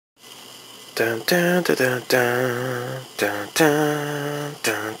Dun, dun, dun, dun, dun, dun, dun,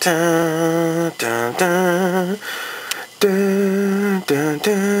 dun, dun, dun, dun. Dun, dun,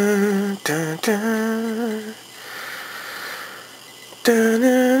 dun, dun, dun. Dun,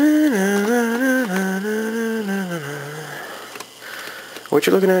 dun, dun, dun, dun, dun, dun, dun. What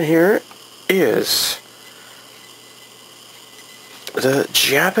you're looking at here is the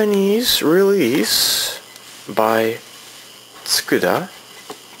Japanese release by Tsukuda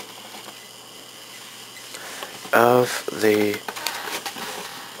of the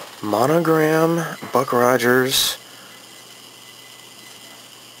Monogram Buck Rogers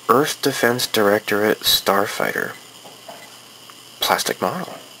Earth Defense Directorate Starfighter plastic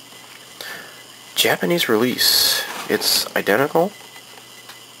model. Japanese release. It's identical.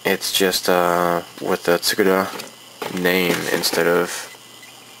 It's just with the Tsukuda name instead of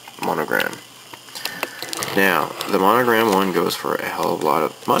monogram. Now, the monogram one goes for a hell of a lot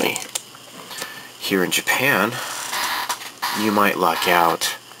of money. Here in Japan, you might luck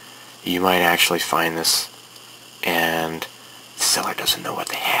out. You might actually find this and the seller doesn't know what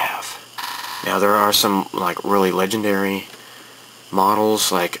they have. Now, there are some like really legendary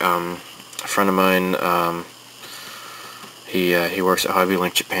models, like a friend of mine, he works at Hobby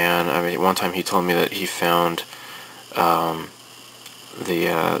Link Japan. I mean, one time he told me that he found the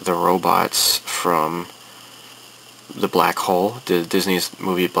robots from the Black Hole, the Disney's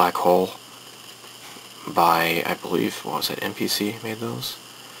movie Black Hole, by, I believe, what was it, MPC made those?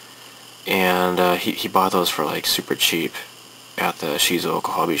 And he bought those for like super cheap at the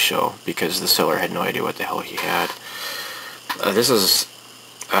Shizuoka Hobby Show because the seller had no idea what the hell he had. This is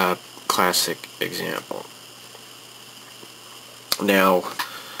a classic example. Now,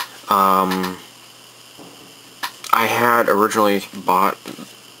 I had originally bought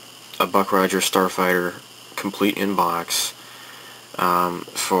a Buck Rogers Starfighter complete in box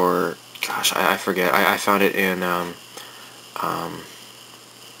for, gosh, I forget. I found it in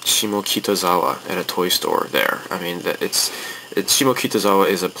Shimokitazawa at a toy store there. I mean, it's Shimokitazawa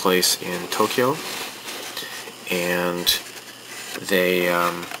is a place in Tokyo, and they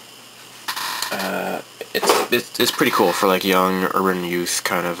it's pretty cool for like young urban youth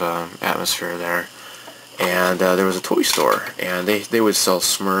kind of atmosphere there. And there was a toy store, and they would sell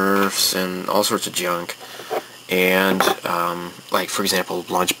Smurfs and all sorts of junk. And like, for example,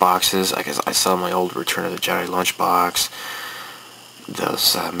 lunch boxes. I guess I saw my old Return of the Jedi lunch box,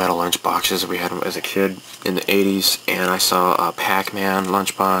 those metal lunch boxes we had as a kid in the 80s, and I saw a Pac-Man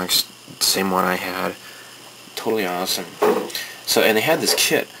lunchbox, same one I had, totally awesome. So, and they had this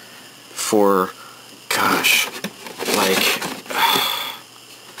kit for, gosh, like,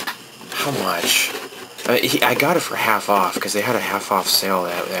 how much? I got it for half off because they had a half off sale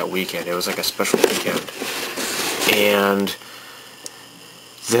that weekend. It was like a special weekend, and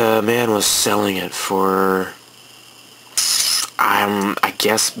the man was selling it for, I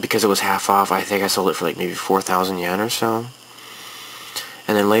guess because it was half off, I think I sold it for like maybe 4,000 yen or so.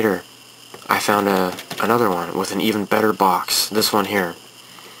 And then later, I found another one with an even better box. This one here.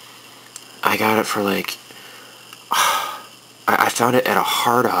 I got it for like, I found it at a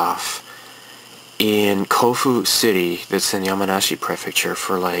hard off in Kofu City, that's in Yamanashi Prefecture,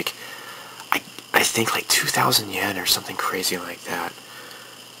 for like, I think like 2,000 yen or something crazy like that.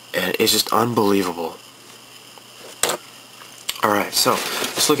 And it's just unbelievable. Alright, so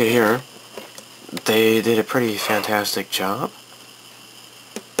let's look at here. They did a pretty fantastic job.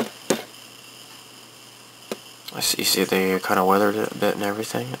 You see they kind of weathered it a bit and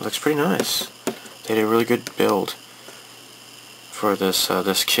everything. It looks pretty nice. They did a really good build for this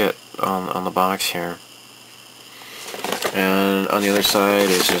this kit on the box here. And on the other side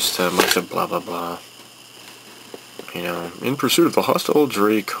is just a bunch of blah blah blah. You know, in pursuit of the hostile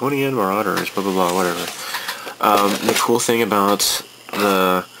draconian marauders, blah blah blah, whatever. The cool thing about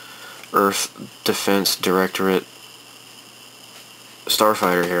the Earth Defense Directorate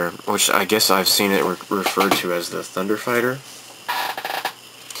Starfighter here, which I guess I've seen it referred to as the Thunder Fighter.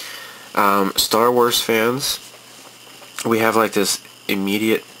 Star Wars fans, we have like this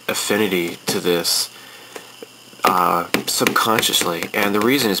immediate affinity to this subconsciously, and the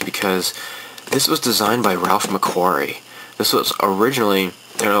reason is because this was designed by Ralph McQuarrie. This was originally,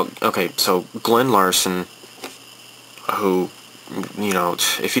 you know, okay, so Glenn Larson, who, you know,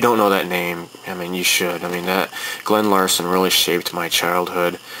 if you don't know that name, I mean, you should. I mean, that Glenn Larson really shaped my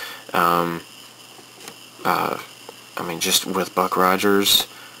childhood. I mean, just with Buck Rogers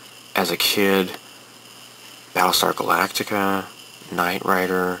as a kid, Battlestar Galactica, Knight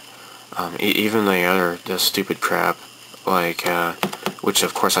Rider, even the stupid crap, like, which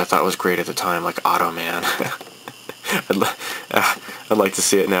of course I thought was great at the time, like Automan. I'd like to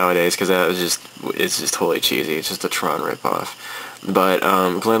see it nowadays, because it's just totally cheesy. It's just a Tron ripoff. But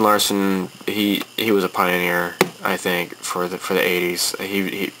Glenn Larson, he was a pioneer, I think, for the 80s.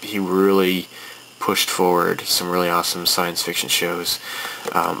 He really pushed forward some really awesome science fiction shows,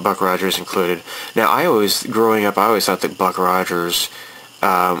 Buck Rogers included. Now, growing up, I always thought that Buck Rogers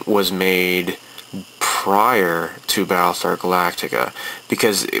was made prior to Battlestar Galactica,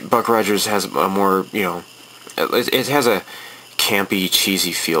 because Buck Rogers has a more, it has a campy,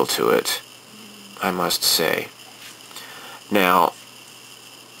 cheesy feel to it, I must say. Now,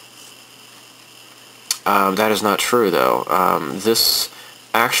 that is not true, though. This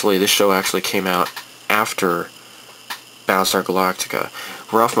show actually came out after Battlestar Galactica.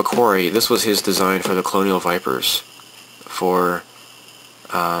 Ralph McQuarrie, this was his design for the Colonial Vipers for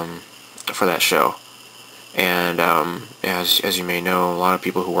that show. And as you may know, a lot of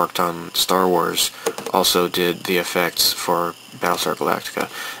people who worked on Star Wars also did the effects for Battlestar Galactica.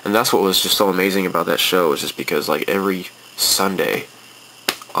 And that's what was just so amazing about that show, was just because, like, every Sunday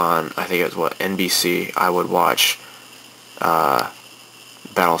on, I think it was, NBC, I would watch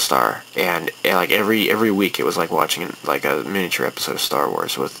Battlestar, and like every week it was like watching like a miniature episode of Star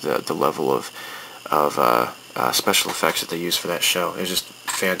Wars, with the level of special effects that they used for that show. It was just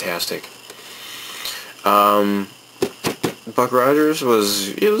fantastic. Buck Rogers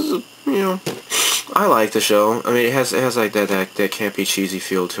was I like the show. I mean, it has like that campy, cheesy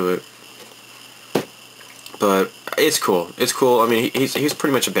feel to it, but it's cool. It's cool. I mean, he's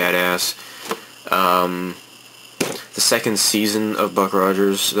pretty much a badass. The second season of Buck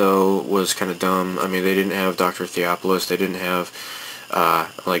Rogers, though, was kind of dumb. I mean, they didn't have Dr. Theopolis. They didn't have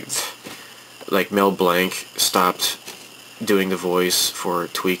like Mel Blanc stopped doing the voice for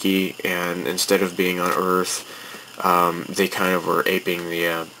Tweaky, and instead of being on Earth, they kind of were aping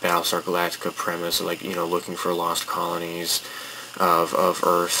the Battlestar Galactica premise, like, looking for lost colonies of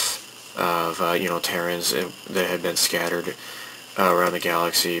Earth, of Terrans that had been scattered around the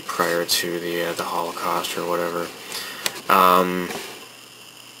galaxy prior to the Holocaust or whatever.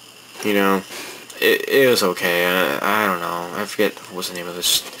 It was okay. I don't know. I forget what was the name of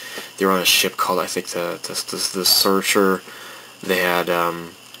this. They were on a ship called, I think, the Searcher. They had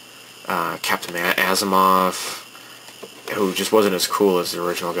Captain Asimov, who just wasn't as cool as the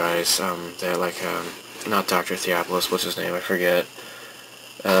original guys. They had like not Dr. Theopolis. What's his name? I forget.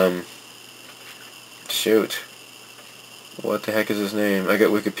 Shoot. What the heck is his name? I got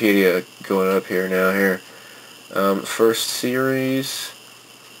Wikipedia going up here now. First series.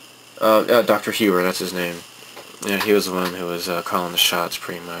 Dr. Huber, that's his name. Yeah, he was the one who was calling the shots,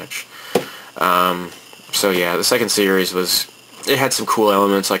 pretty much. So yeah, the second series it had some cool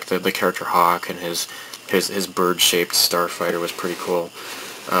elements, like the character Hawk, and his bird-shaped starfighter was pretty cool.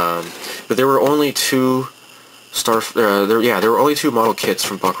 But there were only two there were only two model kits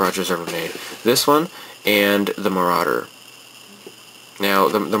from Buck Rogers ever made. This one and the Marauder. Now,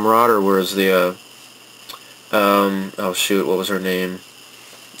 the Marauder was the oh shoot, what was her name?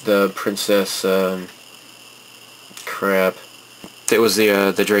 The princess, crap. It was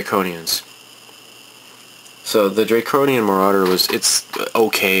the Draconians. So the Draconian Marauder it's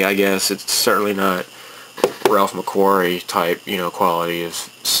okay, I guess. It's certainly not Ralph McQuarrie type, quality of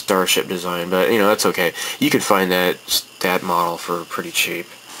starship design, but that's okay. You could find that model for pretty cheap,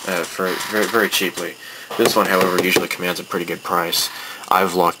 for very, very cheaply. This one, however, usually commands a pretty good price.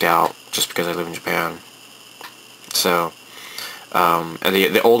 I've lucked out just because I live in Japan. So, and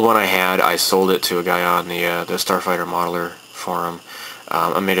the old one I had, I sold it to a guy on the Starfighter Modeler forum.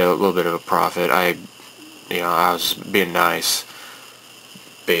 I made a little bit of a profit. I was being nice,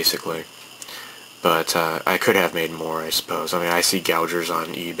 basically. But I could have made more, I suppose. I mean, I see gougers on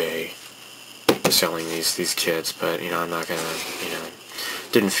eBay selling these kits, but I'm not gonna,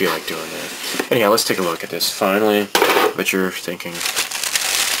 didn't feel like doing that. Anyhow, let's take a look at this. Finally, but you're thinking,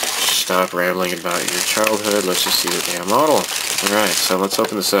 stop rambling about your childhood. Let's just see the damn model. Alright, so let's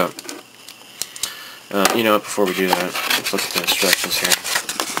open this up. Before we do that, let's look at the instructions here.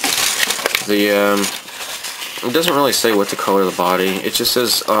 It doesn't really say what to color the body. It just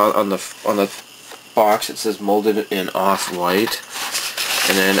says on the box, it says molded in off-white,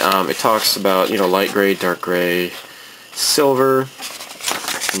 and then it talks about light gray, dark gray, silver,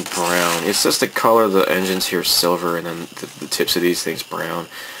 and brown. It's just the color of the engines here, silver, and then the tips of these things brown.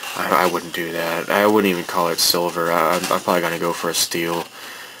 I wouldn't do that. I wouldn't even call it silver. I'm probably gonna go for a steel,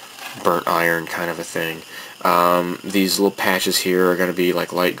 burnt iron kind of a thing. These little patches here are gonna be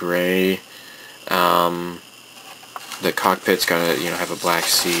like light gray. The cockpit's gotta have a black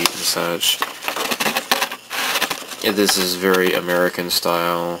seat and such. Yeah, this is very American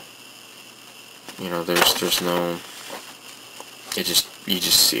style. There's no you just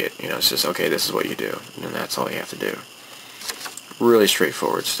see it. You know, it's just, okay, this is what you do, and that's all you have to do. Really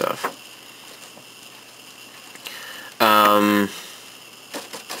straightforward stuff.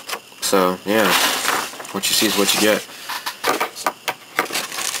 So yeah, what you see is what you get.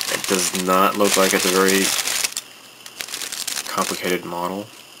 It does not look like it's a very complicated model.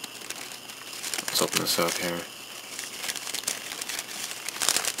 Let's open this up here.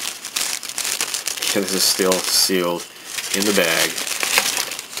 Yeah, this is still sealed in the bag,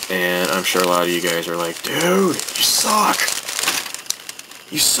 and I'm sure a lot of you guys are like, dude, you suck!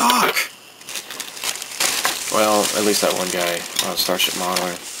 You suck! Well, at least that one guy, Starship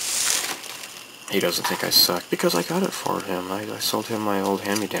Modeler, he doesn't think I suck, because I got it for him. I sold him my old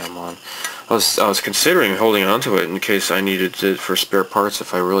hand-me-down one. I was considering holding on to it in case I needed it for spare parts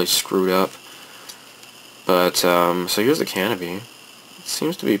if I really screwed up. But, so here's the canopy. It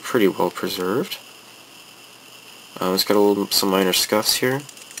seems to be pretty well preserved. It's got some minor scuffs here.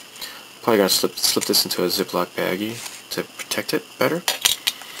 Probably gotta slip this into a Ziploc baggie to protect it better.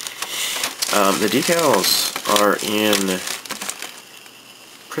 The decals are in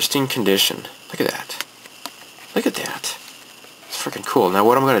pristine condition. Look at that. Look at that. It's freaking cool. Now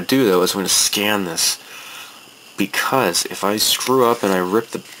what I'm going to do though is I'm going to scan this, because if I screw up and I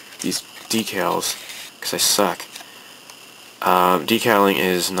rip these decals, because I suck, decaling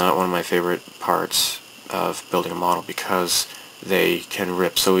is not one of my favorite parts of building a model, because they can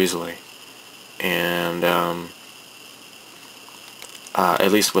rip so easily. And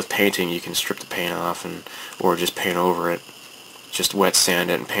at least with painting, you can strip the paint off or just paint over it, just wet sand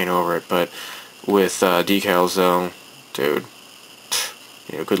it and paint over it. But with decals, though, dude,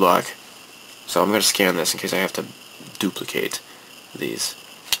 you know, good luck. So I'm going to scan this in case I have to duplicate these.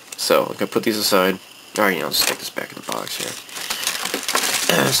 So I'm going to put these aside. Alright, you know, I'll just stick this back in the box here.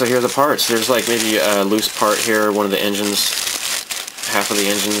 So here are the parts. There's like maybe a loose part here, one of the engines, half of the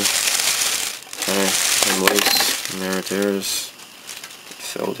engine kind of loose, and there it is.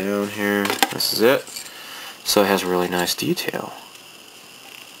 Fell down here. This is it. So it has really nice detail.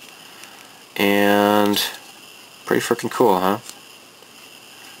 And pretty freaking cool, huh?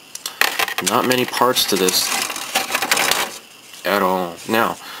 Not many parts to this at all.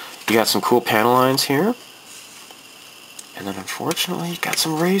 Now, you got some cool panel lines here. And then unfortunately, you got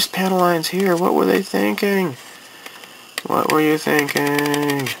some raised panel lines here. What were they thinking? What were you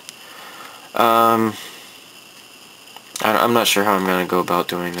thinking? I'm not sure how I'm going to go about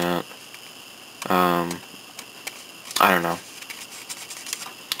doing that. I don't know.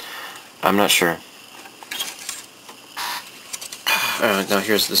 I'm not sure. Now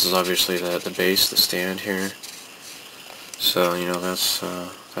this is obviously the base, the stand here. So, you know, that's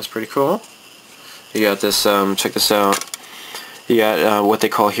pretty cool. You got this, check this out. You got what they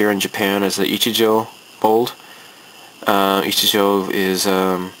call here in Japan as the Ichijo mold. Ichijo is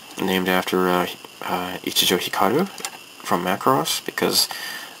named after Ichijo Hikaru from Macross, because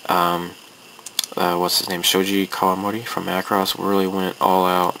what's his name, Shoji Kawamori from Macross really went all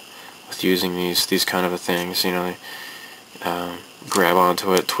out with using these kind of things. You know, grab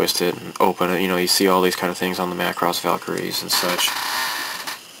onto it, twist it, and open it. You know, you see all these kind of things on the Macross Valkyries and such.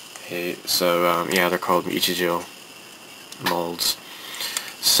 Hey, so yeah, they're called Ichijo molds.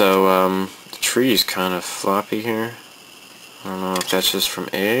 So the tree's kind of floppy here. I don't know if that's just from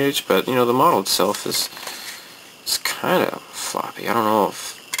age, but you know, the model itself it's kind of floppy. I don't know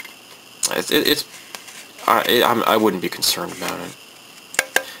if I wouldn't be concerned about it.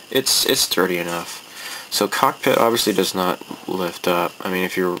 It's sturdy enough. So cockpit obviously does not lift up. I mean,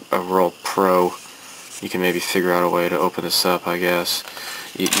 if you're a real pro, you can maybe figure out a way to open this up, I guess.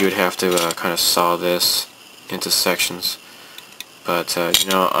 You would have to kind of saw this into sections. But, you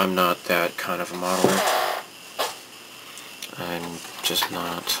know, I'm not that kind of a modeler. I'm just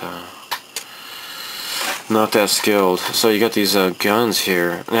not that skilled. So you got these guns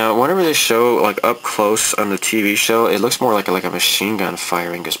here. Now, whenever they show like up close on the TV show, it looks more like a machine gun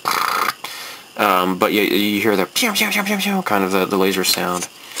firing, just. But you hear the pew pew pew pew pew kind of the laser sound,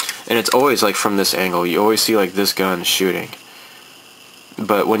 and it's always like from this angle. You always see like this gun shooting.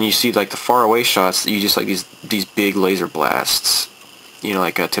 But when you see like the far away shots, you just like these big laser blasts. You know,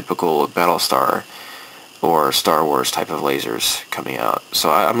 like a typical Battlestar or Star Wars type of lasers coming out. So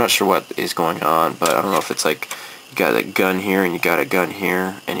I'm not sure what is going on, but I don't know if it's like you got a gun here and you got a gun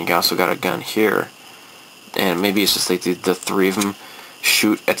here and you also got a gun here, and maybe it's just like the three of them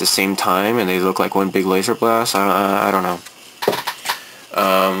shoot at the same time and they look like one big laser blast. I don't know.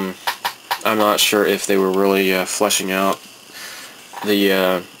 I'm not sure if they were really fleshing out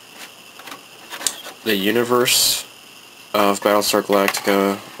the universe of Battlestar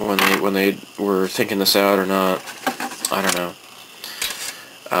Galactica when they were thinking this out or not. I don't know.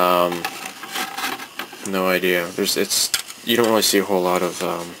 No idea. You don't really see a whole lot of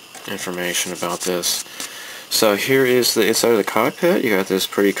information about this. So here is the inside of the cockpit. You got this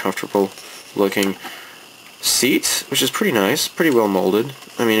pretty comfortable looking seat, which is pretty nice, pretty well molded.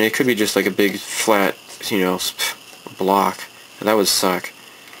 I mean, it could be just like a big flat, block. That would suck.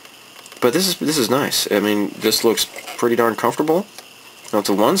 But this is nice. I mean, this looks pretty darn comfortable. Now it's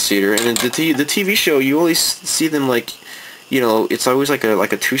a one-seater, and the TV show, you always see them like, it's always like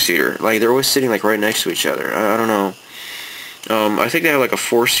a two-seater. Like they're always sitting like right next to each other. I don't know. I think they have like a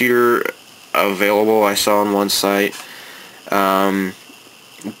four-seater available. I saw on one site.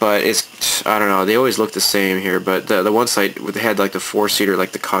 But I don't know. They always look the same here. But the one site had like the four-seater,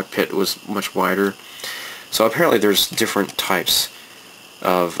 like the cockpit was much wider. So apparently there's different types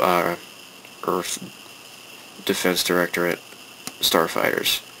of Earth Defense Directorate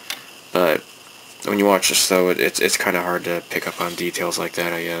starfighters. But when you watch this, though, it's kind of hard to pick up on details like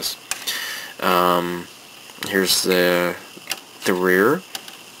that, I guess. Here's the rear.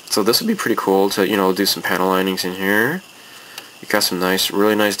 So this would be pretty cool to, do some panel linings in here. You got some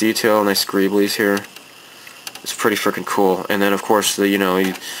really nice detail, nice greeblies here. It's pretty freaking cool. And then, of course,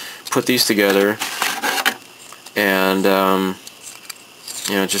 you put these together, and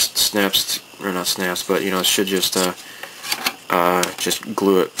just snaps, or not snaps, but it should just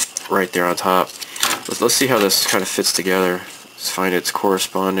glue it right there on top. Let's see how this kind of fits together. Let's find its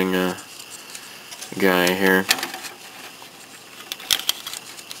corresponding guy here.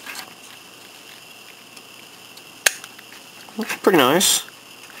 Pretty nice.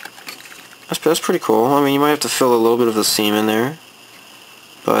 That's pretty cool. I mean, you might have to fill a little bit of the seam in there,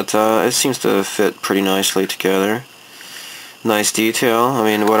 but it seems to fit pretty nicely together. Nice detail. I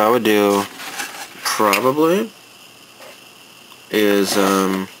mean, what I would do probably is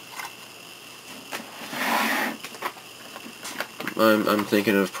I'm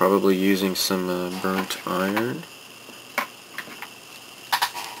thinking of probably using some burnt iron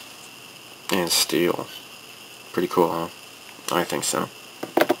and steel. Pretty cool, huh? I think so.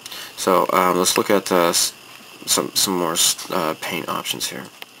 So let's look at some more paint options here.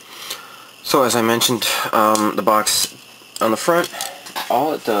 So as I mentioned, the box on the front,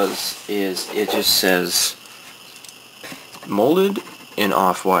 all it does is it just says molded in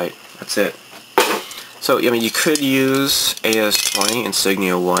off-white. That's it. So I mean, you could use AS20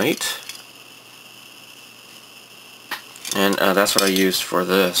 insignia white, and that's what I used for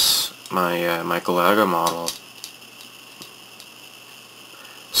this, my Galaga model.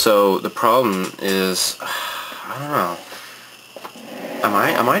 So the problem is, I don't know.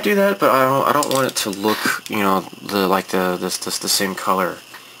 I might do that, but I don't want it to look, the same color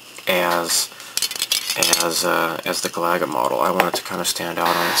as the Galaga model. I want it to kind of stand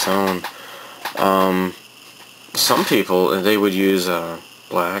out on its own. Some people, they would use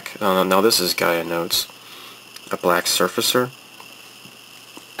black. Now this is Gaia Notes, a black surfacer,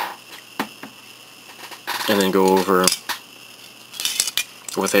 and then go over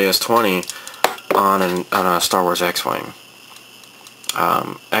with AS20 on a Star Wars X-Wing.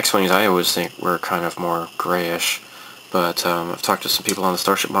 X-Wings I always think were kind of more grayish, but I've talked to some people on the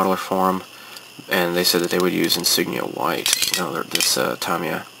Starship Modeler forum, and they said that they would use insignia white, this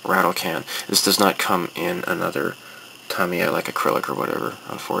Tamiya rattle can. This does not come in another Tamiya like acrylic or whatever,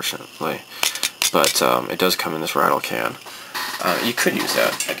 unfortunately, but it does come in this rattle can. You could use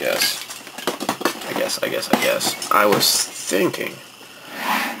that, I guess. I was thinking,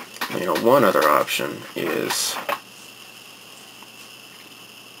 one other option is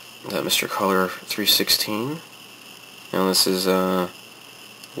that Mr. Color 316. Now this is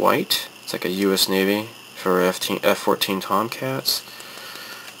white. It's like a U.S. Navy for F-14 Tomcats.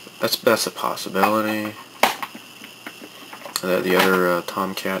 That's a possibility. The other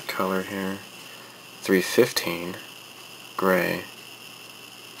Tomcat color here, 315 gray.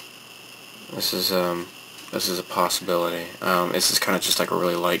 This is a possibility. This is kind of just like a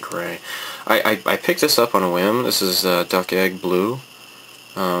really light gray. I picked this up on a whim. This is Duck Egg Blue.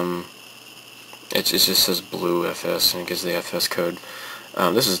 It just says Blue FS, and it gives the FS code.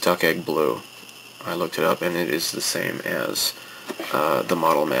 This is Duck Egg Blue. I looked it up, and it is the same as the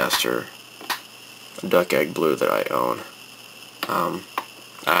Model Master Duck Egg Blue that I own.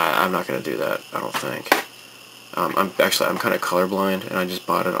 I'm not going to do that, I don't think. I'm kind of colorblind, and I just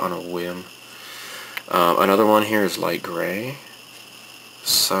bought it on a whim. Another one here is light gray.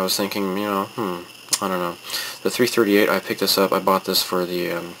 So I was thinking, I don't know. The 338, I picked this up. I bought this for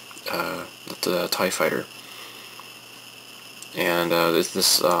the TIE Fighter. And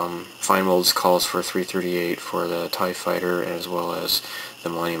this fine molds calls for 338 for the TIE Fighter as well as the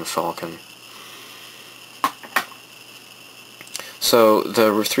Millennium Falcon. So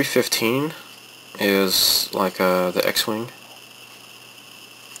the 315 is like the X-Wing,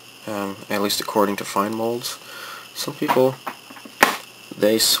 at least according to fine molds. Some people,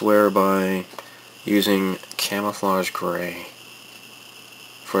 they swear by using camouflage gray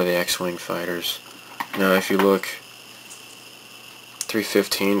for the X-Wing fighters. Now if you look,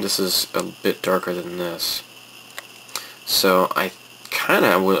 315, this is a bit darker than this. So I kind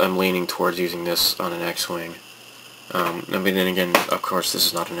of am leaning towards using this on an X-Wing. I mean, then again, of course, this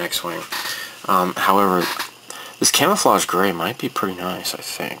is not an X-Wing. However, this camouflage gray might be pretty nice, I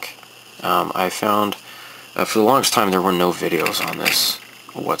think. I found, for the longest time, there were no videos on this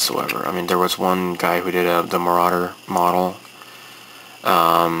whatsoever. I mean, there was one guy who did the Marauder model,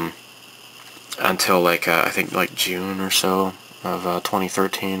 until like, I think like June or so of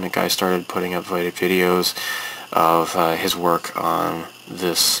 2013, the guy started putting up videos of his work on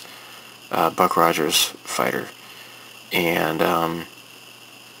this Buck Rogers fighter. And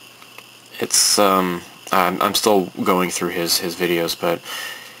it's I'm still going through his videos, but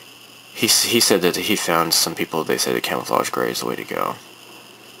he said that he found some people, they say the camouflage gray is the way to go.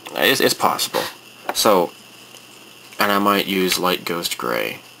 It's possible. So, and I might use light ghost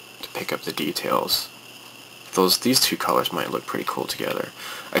gray to pick up the details. These two colors might look pretty cool together.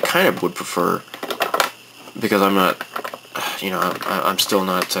 I kind of would prefer, because I'm not, you know, I'm still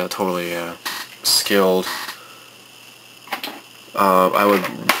not totally skilled. I would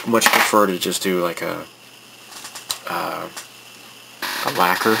much prefer to just do like a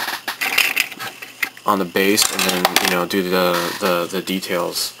lacquer on the base, and then, you know, do the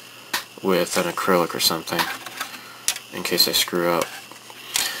details with an acrylic or something, in case I screw up.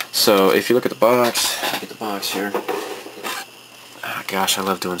 So if you look at the box, get the box here. Ah, gosh, I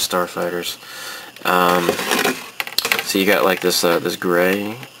love doing Starfighters. So you got like this this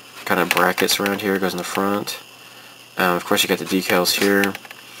gray kind of brackets around here, goes in the front. Of course, you got the decals here.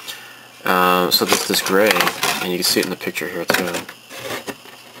 So this gray, and you can see it in the picture here too.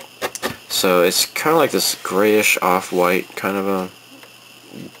 So it's kind of like this grayish off-white kind of a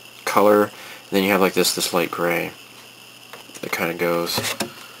color. And then you have like this light gray that kind of goes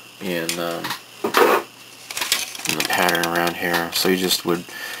in the pattern around here. So you just would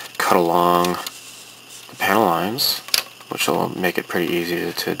cut along the panel lines, which will make it pretty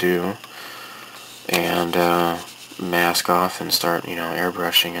easy to do, and mask off and start, you know,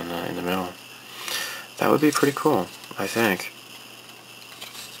 airbrushing in the middle. That would be pretty cool, I think.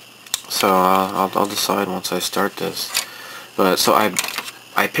 So I'll decide once I start this. But so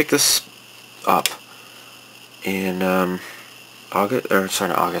I picked this up in October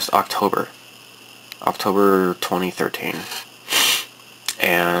 2013.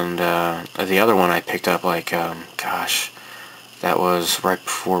 And the other one I picked up like gosh, that was right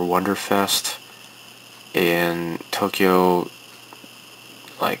before Wonderfest in Tokyo,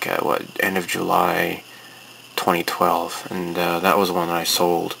 like what, end of July 2012, and that was the one that I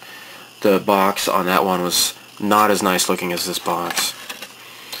sold. The box on that one was not as nice looking as this box.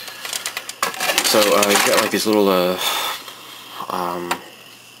 So you got like these little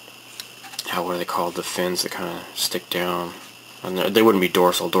what are they called, the fins that kind of stick down, and they wouldn't be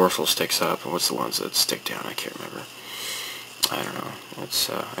dorsal. Dorsal sticks up, and what's the ones that stick down? I can't remember. I don't know. It's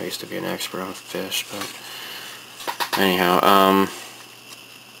I used to be an expert on fish, but anyhow,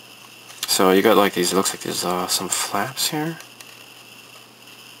 so you got like these, it looks like there's some flaps here,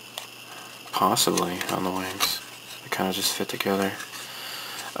 possibly on the wings. They kind of just fit together.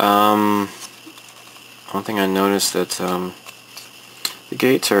 One thing I noticed that the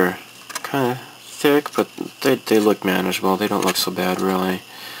gates are kind of thick, but they look manageable. They don't look so bad, really.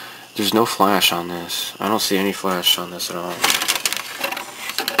 There's no flash on this. I don't see any flash on this at all.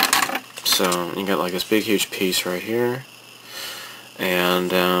 So you got like this big huge piece right here, and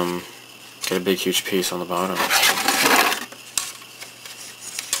got a big huge piece on the bottom.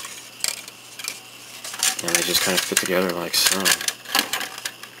 And they just kind of fit together like so.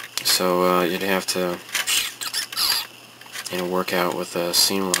 So you'd have to, you know, work out with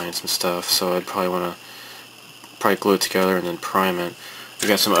seam lines and stuff. So I'd probably want to glue it together and then prime it. We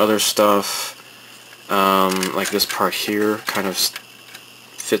got some other stuff, like this part here kind of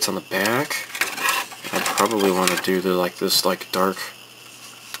fits on the back. I probably want to do this dark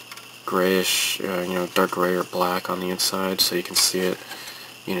grayish, you know, dark gray or black on the inside, so you can see it,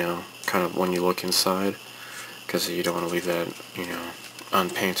 you know, kind of when you look inside, because you don't want to leave that, you know,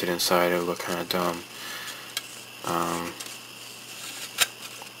 unpainted inside. It would look kind of dumb.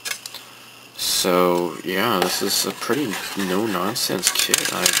 So yeah, this is a pretty no-nonsense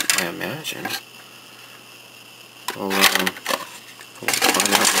kit, I imagine. We'll find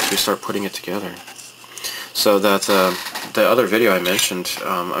out once we start putting it together. So that the other video I mentioned,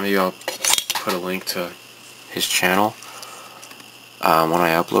 maybe I'll put a link to his channel when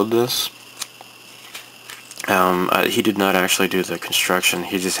I upload this. He did not actually do the construction.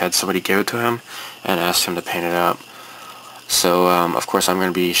 He just had somebody give it to him and asked him to paint it up. So, of course, I'm going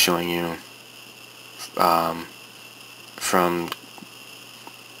to be showing you from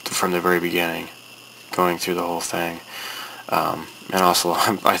the very beginning, going through the whole thing. And also,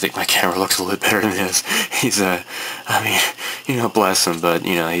 I think my camera looks a little bit better than his. He's I mean, you know, bless him, but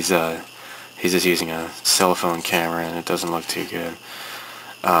you know, he's just using a cell phone camera, and it doesn't look too good.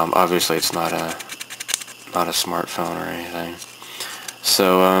 Obviously, it's not a smartphone or anything.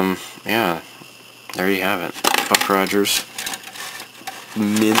 So, yeah, there you have it. Buck Rogers,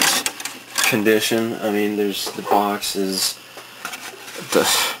 mint condition. I mean, there's the box is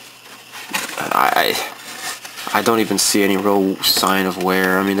I don't even see any real sign of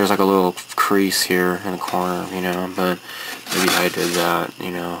wear. I mean, there's like a little crease here in the corner, you know, but maybe I did that,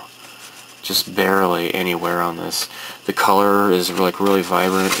 you know, just barely any wear on this. The color is like really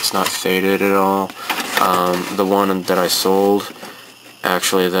vibrant. It's not faded at all. The one that I sold,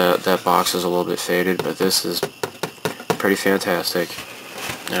 actually, that box is a little bit faded, but this is pretty fantastic.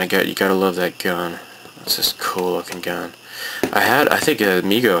 And you gotta love that gun. It's just a cool looking gun. I think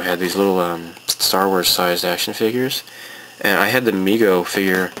Mego had these little Star Wars sized action figures, and I had the Mego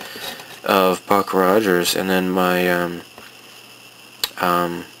figure of Buck Rogers, and then my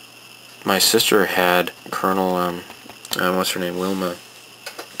my sister had Colonel what's her name, Wilma,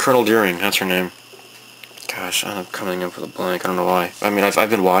 Colonel Deering, that's her name. Gosh, I'm coming up with a blank. I don't know why. I mean, I've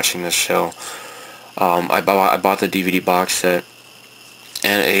been watching this show. I bought the DVD box set.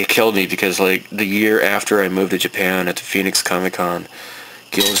 And it killed me because, like, the year after I moved to Japan at the Phoenix Comic-Con,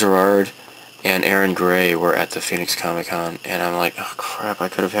 Gil Gerard and Aaron Gray were at the Phoenix Comic-Con, and I'm like, oh crap, I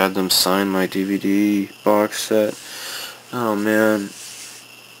could have had them sign my DVD box set. Oh man.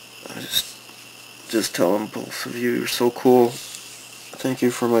 I just tell them, both of you, you're so cool. Thank you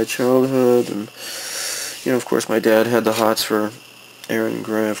for my childhood. And, you know, of course, my dad had the hots for Aaron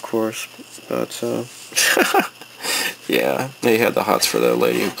Gray, of course, but, yeah, they had the hots for that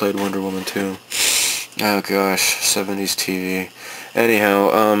lady who played Wonder Woman too. Oh gosh, 70s TV.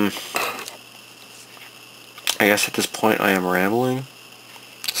 Anyhow, I guess at this point I am rambling,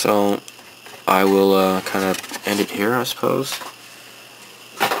 so I will kind of end it here, I suppose.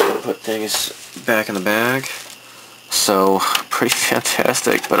 Put things back in the bag. So, pretty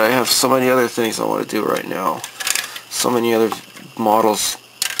fantastic, but I have so many other things I want to do right now. So many other models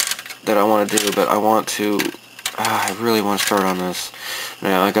that I want to do, but I want to... I really want to start on this.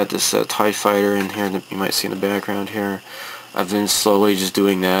 Now, I got this TIE Fighter in here that you might see in the background here. I've been slowly just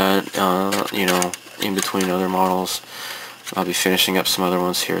doing that, you know, in between other models. I'll be finishing up some other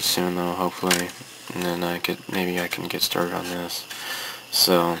ones here soon, though, hopefully. And then maybe I can get started on this.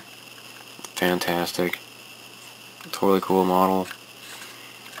 So, fantastic. Totally cool model.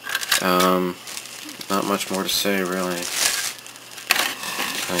 Not much more to say, really.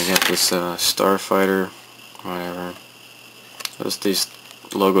 I got this Starfighter. Whatever. These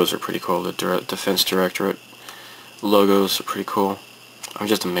logos are pretty cool. The Defense Directorate logos are pretty cool. I'm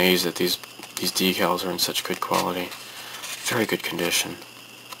just amazed that these decals are in such good quality. Very good condition.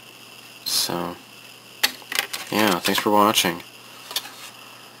 So, yeah, thanks for watching.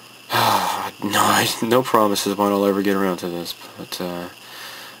 No promises when I'll ever get around to this, but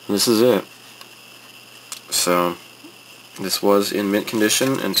this is it. So, this was in mint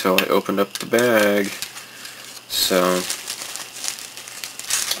condition until I opened up the bag. So,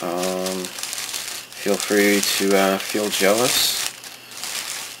 feel free to feel jealous,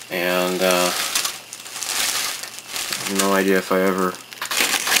 and I have no idea if I ever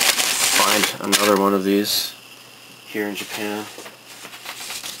find another one of these here in Japan,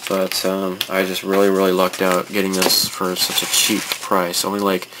 but I just really lucked out getting this for such a cheap price, only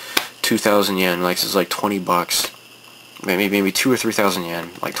like 2,000 yen, like this is like 20 bucks, maybe 2 or 3,000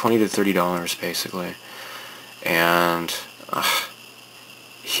 yen, like $20 to $30 basically. And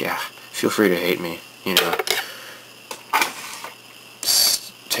yeah, feel free to hate me, you know.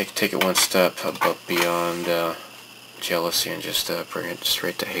 Just take it one step beyond jealousy and just bring it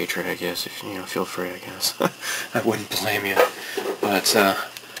straight to hatred, I guess. If you know, feel free, I guess. I wouldn't blame you. But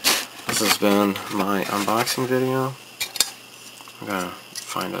this has been my unboxing video. I'm gonna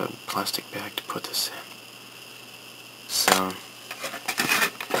find a plastic bag to put this in. So,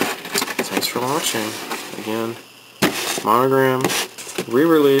 thanks for watching. Again, Monogram,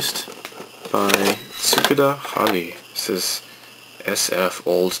 re-released by Tsukuda Hobby. This is SF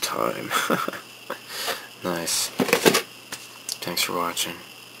Old Time. Nice. Thanks for watching.